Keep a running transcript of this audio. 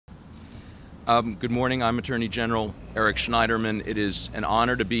Good morning. I'm Attorney General Eric Schneiderman. It is an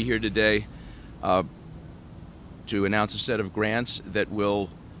honor to be here today to announce a set of grants that will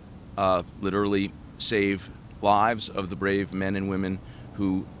literally save lives of the brave men and women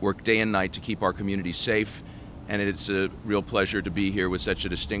who work day and night to keep our communities safe. And it's a real pleasure to be here with such a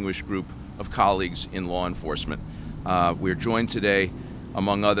distinguished group of colleagues in law enforcement. We're joined today,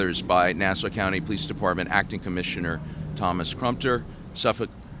 among others, by Nassau County Police Department Acting Commissioner Thomas Crumpter, Suffolk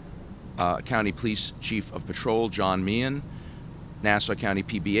County Police Chief of Patrol John Meehan, Nassau County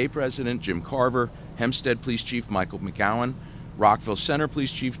PBA President Jim Carver, Hempstead Police Chief Michael McGowan, Rockville Center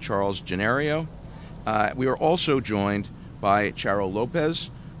Police Chief Charles Gennario. We are also joined by Charo Lopez,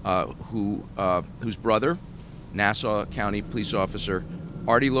 whose brother, Nassau County Police Officer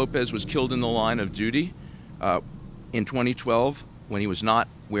Artie Lopez, was killed in the line of duty in 2012 when he was not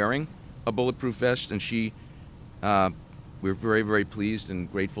wearing a bulletproof vest, and we're very, very pleased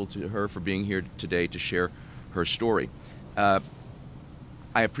and grateful to her for being here today to share her story. I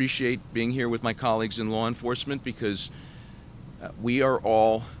appreciate being here with my colleagues in law enforcement because we are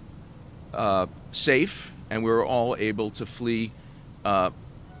all safe and we're all able to flee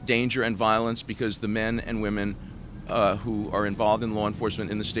danger and violence because the men and women who are involved in law enforcement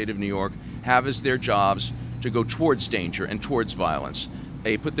in the state of New York have as their jobs to go towards danger and towards violence.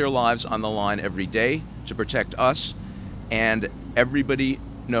 They put their lives on the line every day to protect us, and everybody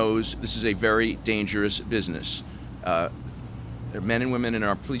knows this is a very dangerous business. Men and women in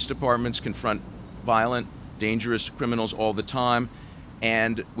our police departments confront violent, dangerous criminals all the time,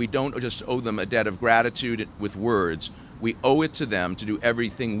 and we don't just owe them a debt of gratitude with words. We owe it to them to do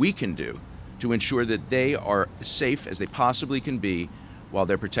everything we can do to ensure that they are as safe as they possibly can be while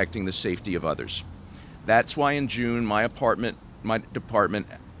they're protecting the safety of others. That's why in June my department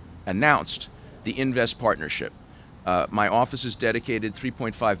announced the inVEST partnership. My office has dedicated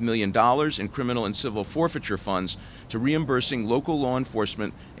 $3.5 million in criminal and civil forfeiture funds to reimbursing local law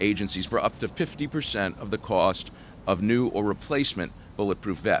enforcement agencies for up to 50% of the cost of new or replacement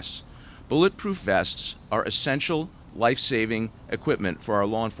bulletproof vests. Bulletproof vests are essential life-saving equipment for our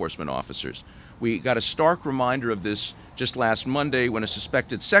law enforcement officers. We got a stark reminder of this just last Monday when a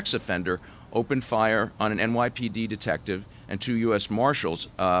suspected sex offender opened fire on an NYPD detective and 2 U.S. Marshals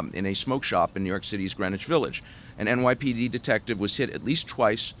in a smoke shop in New York City's Greenwich Village. An NYPD detective was hit at least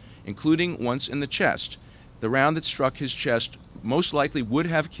twice, including once in the chest. The round that struck his chest most likely would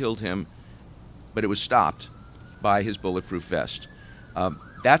have killed him, but it was stopped by his bulletproof vest.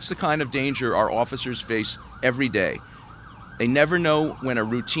 That's the kind of danger our officers face every day. They never know when a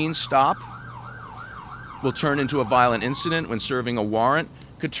routine stop will turn into a violent incident, when serving a warrant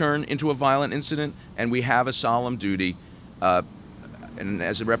could turn into a violent incident, and we have a solemn duty. And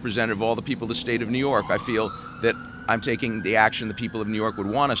as a representative of all the people of the state of New York, I feel that I'm taking the action the people of New York would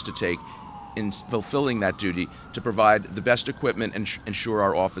want us to take in fulfilling that duty to provide the best equipment and ensure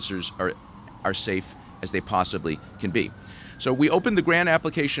our officers are safe as they possibly can be. So we opened the grant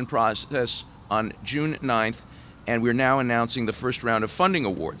application process on June 9th, and we're now announcing the first round of funding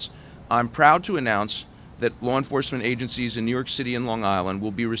awards. I'm proud to announce that law enforcement agencies in New York City and Long Island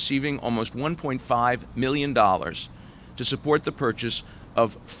will be receiving almost $1.5 million to support the purchase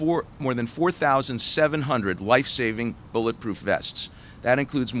of more than 4,700 life-saving bulletproof vests. That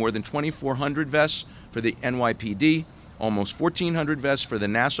includes more than 2,400 vests for the NYPD, almost 1,400 vests for the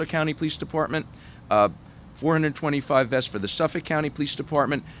Nassau County Police Department, 425 vests for the Suffolk County Police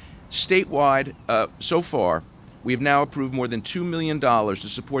Department. Statewide, so far, we have now approved more than $2 million to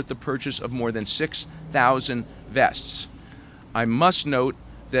support the purchase of more than 6,000 vests. I must note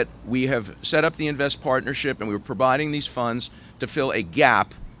that we have set up the inVEST partnership and we're providing these funds to fill a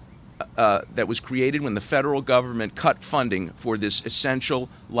gap that was created when the federal government cut funding for this essential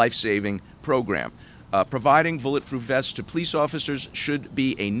life-saving program. Providing bulletproof vests to police officers should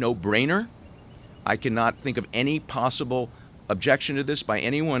be a no-brainer. I cannot think of any possible objection to this by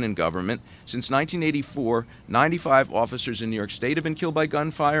anyone in government. Since 1984, 95 officers in New York State have been killed by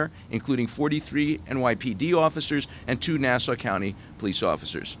gunfire, including 43 NYPD officers and 2 Nassau County police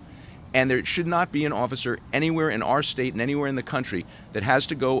officers. And there should not be an officer anywhere in our state and anywhere in the country that has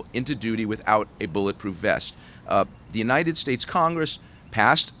to go into duty without a bulletproof vest. The United States Congress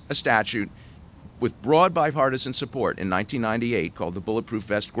passed a statute with broad bipartisan support in 1998 called the Bulletproof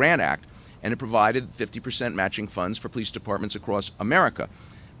Vest Grant Act, and it provided 50% matching funds for police departments across America.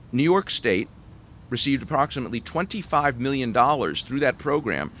 New York State received approximately $25 million through that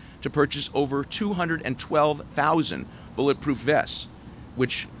program to purchase over 212,000 bulletproof vests,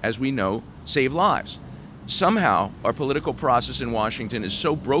 which, as we know, save lives. Somehow, our political process in Washington is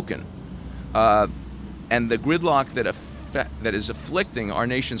so broken, and the gridlock that that is afflicting our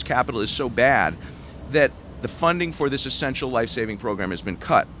nation's capital is so bad that the funding for this essential life-saving program has been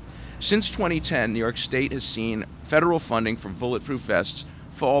cut. Since 2010, New York State has seen federal funding for bulletproof vests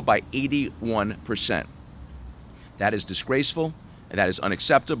fall by 81%. That is disgraceful, that is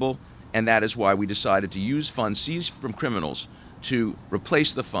unacceptable, and that is why we decided to use funds seized from criminals to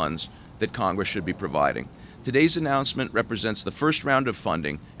replace the funds that Congress should be providing. Today's announcement represents the first round of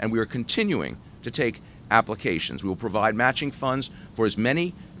funding, and we are continuing to take applications. We will provide matching funds for as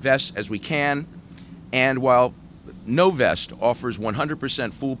many vests as we can, and while no vest offers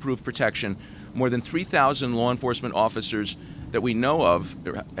 100% foolproof protection, more than 3,000 law enforcement officers that we know of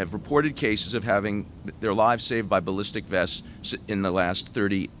have reported cases of having their lives saved by ballistic vests in the last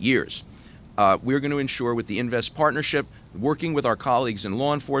 30 years. We're going to ensure with the inVEST partnership, working with our colleagues in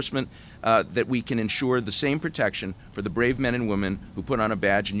law enforcement, that we can ensure the same protection for the brave men and women who put on a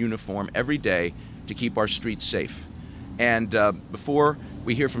badge and uniform every day to keep our streets safe. And before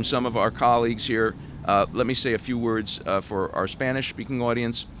we hear from some of our colleagues here, let me say a few words for our Spanish-speaking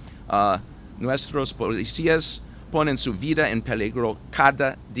audience. Nuestros policías ponen su vida en peligro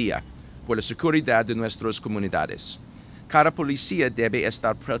cada día por la seguridad de nuestras comunidades. Cada policía debe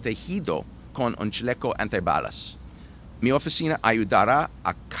estar protegido con un chaleco antibalas. Mi oficina ayudará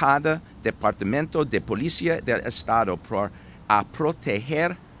a cada departamento de policía del estado a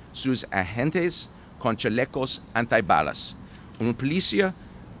proteger sus agentes con chalecos antibalas. Un policía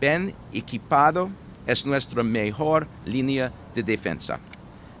bien equipado es nuestra mejor línea de defensa.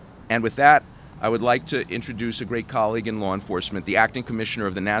 And with that, I would like to introduce a great colleague in law enforcement, the Acting Commissioner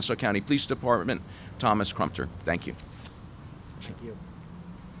of the Nassau County Police Department, Thomas Crumpter. Thank you. Thank you.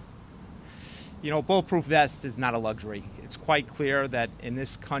 You know, bulletproof vest is not a luxury. It's quite clear that in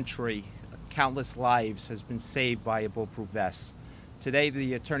this country, countless lives has been saved by a bulletproof vest. Today,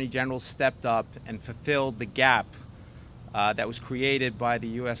 the Attorney General stepped up and fulfilled the gap that was created by the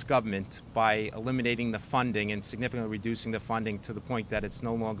U.S. government by eliminating the funding and significantly reducing the funding to the point that it's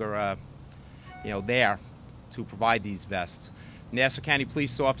no longer there to provide these vests. Nassau County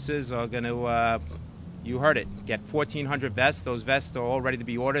police officers are going to, you heard it, get 1,400 vests. Those vests are all ready to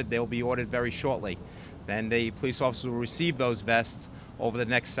be ordered. They'll be ordered very shortly. Then the police officers will receive those vests over the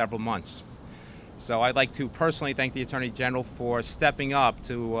next several months. So I'd like to personally thank the Attorney General for stepping up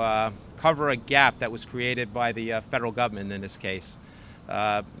to cover a gap that was created by the federal government in this case.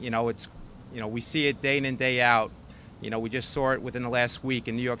 We see it day in and day out. We just saw it within the last week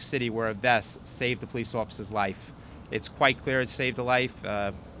in New York City where a vest saved a police officer's life. It's quite clear it saved a life,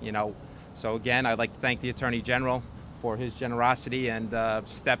 So again, I'd like to thank the Attorney General for his generosity and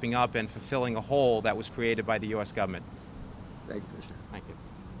stepping up and fulfilling a hole that was created by the U.S. government. Thank you, Commissioner. Thank you.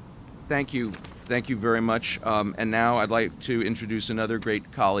 Thank you. Thank you very much. And now I'd like to introduce another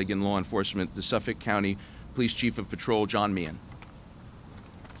great colleague in law enforcement, the Suffolk County Police Chief of Patrol, John Meehan.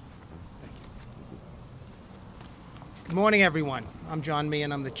 Good morning, everyone. I'm John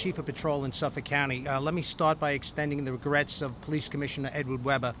Meehan. I'm the Chief of Patrol in Suffolk County. Let me start by extending the regrets of Police Commissioner Edward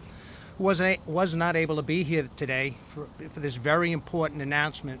Weber, who was not able to be here today for this very important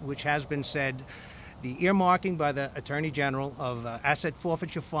announcement, which has been said, the earmarking by the Attorney General of asset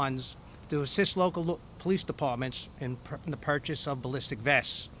forfeiture funds to assist local police departments in the purchase of ballistic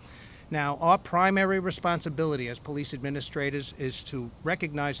vests. Now, our primary responsibility as police administrators is to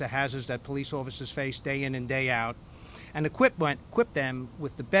recognize the hazards that police officers face day in and day out, and equip them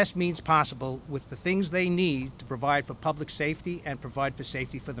with the best means possible with the things they need to provide for public safety and provide for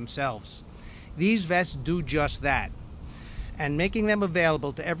safety for themselves. These vests do just that, and making them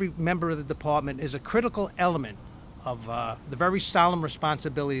available to every member of the department is a critical element of the very solemn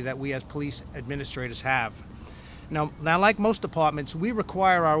responsibility that we as police administrators have. Now, like most departments, we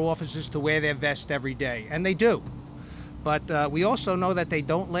require our officers to wear their vest every day, and they do. But we also know that they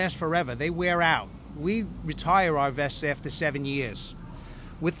don't last forever. They wear out. We retire our vests after 7 years.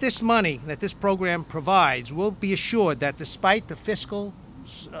 With this money that this program provides, we'll be assured that despite the fiscal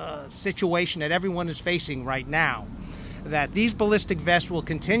situation that everyone is facing right now, that these ballistic vests will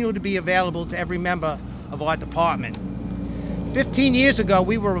continue to be available to every member of our department. 15 years ago,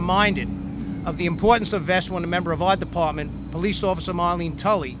 we were reminded of the importance of vests when a member of our department, Police Officer Marlene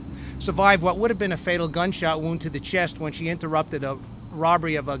Tully, survived what would have been a fatal gunshot wound to the chest when she interrupted a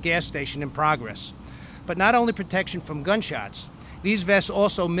robbery of a gas station in progress. But not only protection from gunshots, these vests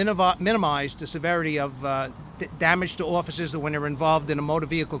also minimize the severity of damage to officers when they're involved in a motor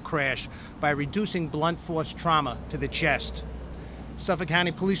vehicle crash by reducing blunt force trauma to the chest. Suffolk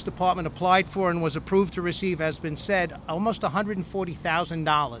County Police Department applied for and was approved to receive, as has been said, almost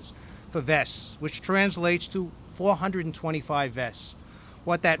 $140,000 for vests, which translates to 425 vests.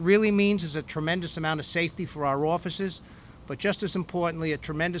 What that really means is a tremendous amount of safety for our officers, but just as importantly, a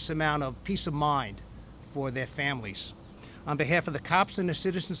tremendous amount of peace of mind for their families. On behalf of the cops and the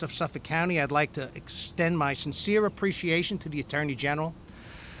citizens of Suffolk County, I'd like to extend my sincere appreciation to the Attorney General,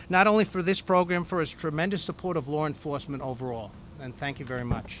 not only for this program, for his tremendous support of law enforcement overall. And thank you very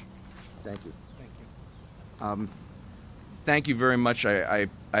much. Thank you. Thank you. Thank you very much. I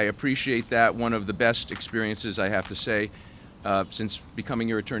appreciate that. One of the best experiences, I have to say, since becoming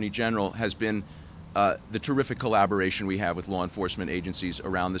your Attorney General has been the terrific collaboration we have with law enforcement agencies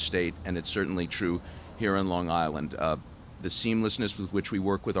around the state, and it's certainly true here on Long Island. The seamlessness with which we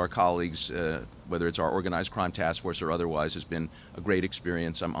work with our colleagues, whether it's our organized crime task force or otherwise, has been a great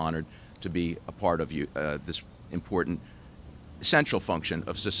experience. I'm honored to be a part of this important, essential function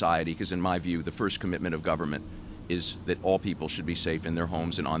of society, because in my view, the first commitment of government is that all people should be safe in their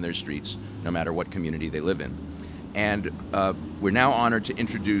homes and on their streets, no matter what community they live in. And we're now honored to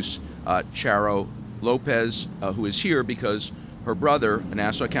introduce Charo Lopez, who is here because her brother, a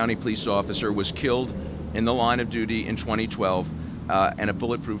Nassau County police officer, was killed in the line of duty in 2012, and a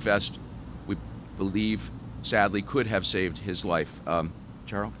bulletproof vest, we believe, sadly, could have saved his life.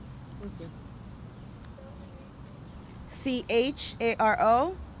 Charo? Thank you.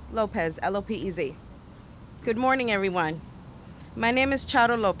 C-H-A-R-O, Lopez, L-O-P-E-Z. Good morning, everyone. My name is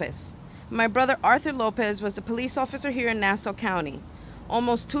Charo Lopez. My brother Arthur Lopez was a police officer here in Nassau County.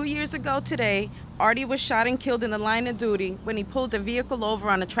 Almost 2 years ago today, Artie was shot and killed in the line of duty when he pulled a vehicle over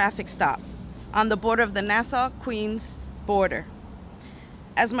on a traffic stop on the border of the Nassau-Queens border.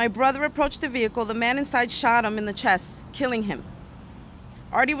 As my brother approached the vehicle, the man inside shot him in the chest, killing him.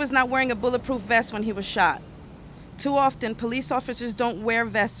 Artie was not wearing a bulletproof vest when he was shot. Too often, police officers don't wear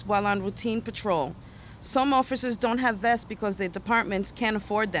vests while on routine patrol. Some officers don't have vests because their departments can't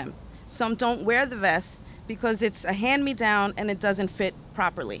afford them. Some don't wear the vest because it's a hand-me-down and it doesn't fit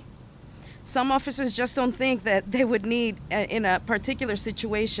properly. Some officers just don't think that they would need in a particular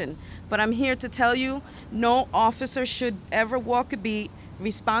situation. But I'm here to tell you, no officer should ever walk a beat,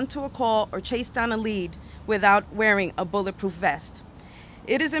 respond to a call, or chase down a lead without wearing a bulletproof vest.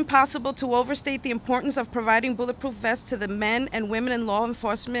 It is impossible to overstate the importance of providing bulletproof vests to the men and women in law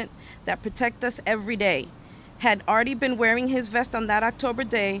enforcement that protect us every day. Had Artie been wearing his vest on that October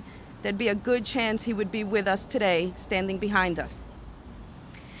day, there'd be a good chance he would be with us today, standing behind us.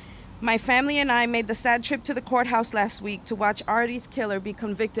 My family and I made the sad trip to the courthouse last week to watch Artie's killer be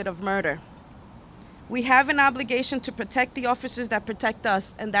convicted of murder. We have an obligation to protect the officers that protect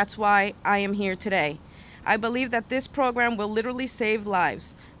us, and that's why I am here today. I believe that this program will literally save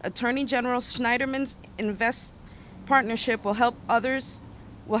lives. Attorney General Schneiderman's inVEST partnership will help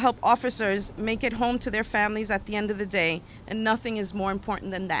officers make it home to their families at the end of the day, and nothing is more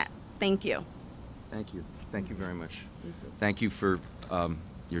important than that. Thank you. Thank you. Thank you very much. Thank you for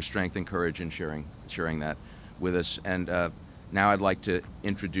your strength and courage in sharing that with us. And now I'd like to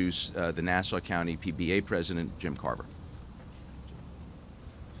introduce the Nassau County PBA President, Jim Carver.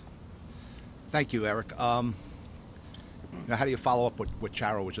 Thank you, Eric. How do you follow up what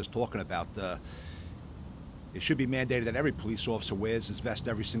Charo was just talking about? It should be mandated that every police officer wears his vest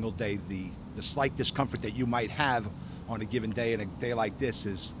every single day. The slight discomfort that you might have on a given day, and a day like this,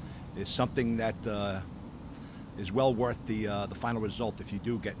 is something that is well worth the final result if you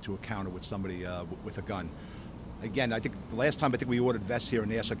do get into a counter with somebody with a gun. Again, I think the last time we ordered vests here in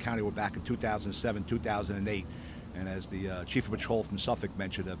Nassau County were back in 2007, 2008. And as the Chief of Patrol from Suffolk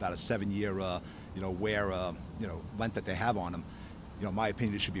mentioned, about a 7-year, wear, length that they have on them. In my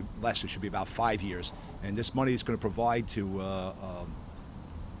opinion, it should be less. It should be about 5 years. And this money is going to provide to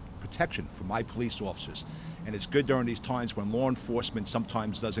protection for my police officers. And it's good during these times when law enforcement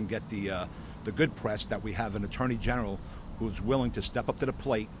sometimes doesn't get the good press, that we have an Attorney General who's willing to step up to the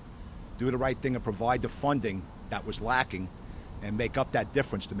plate, do the right thing, and provide the funding that was lacking, and make up that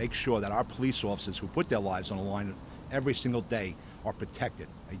difference to make sure that our police officers who put their lives on the line every single day are protected.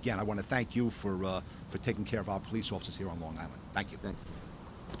 Again, I want to thank you for taking care of our police officers here on Long Island. Thank you.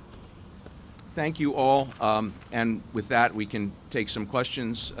 Thank you all. And with that, we can take some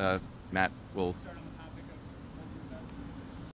questions. Matt will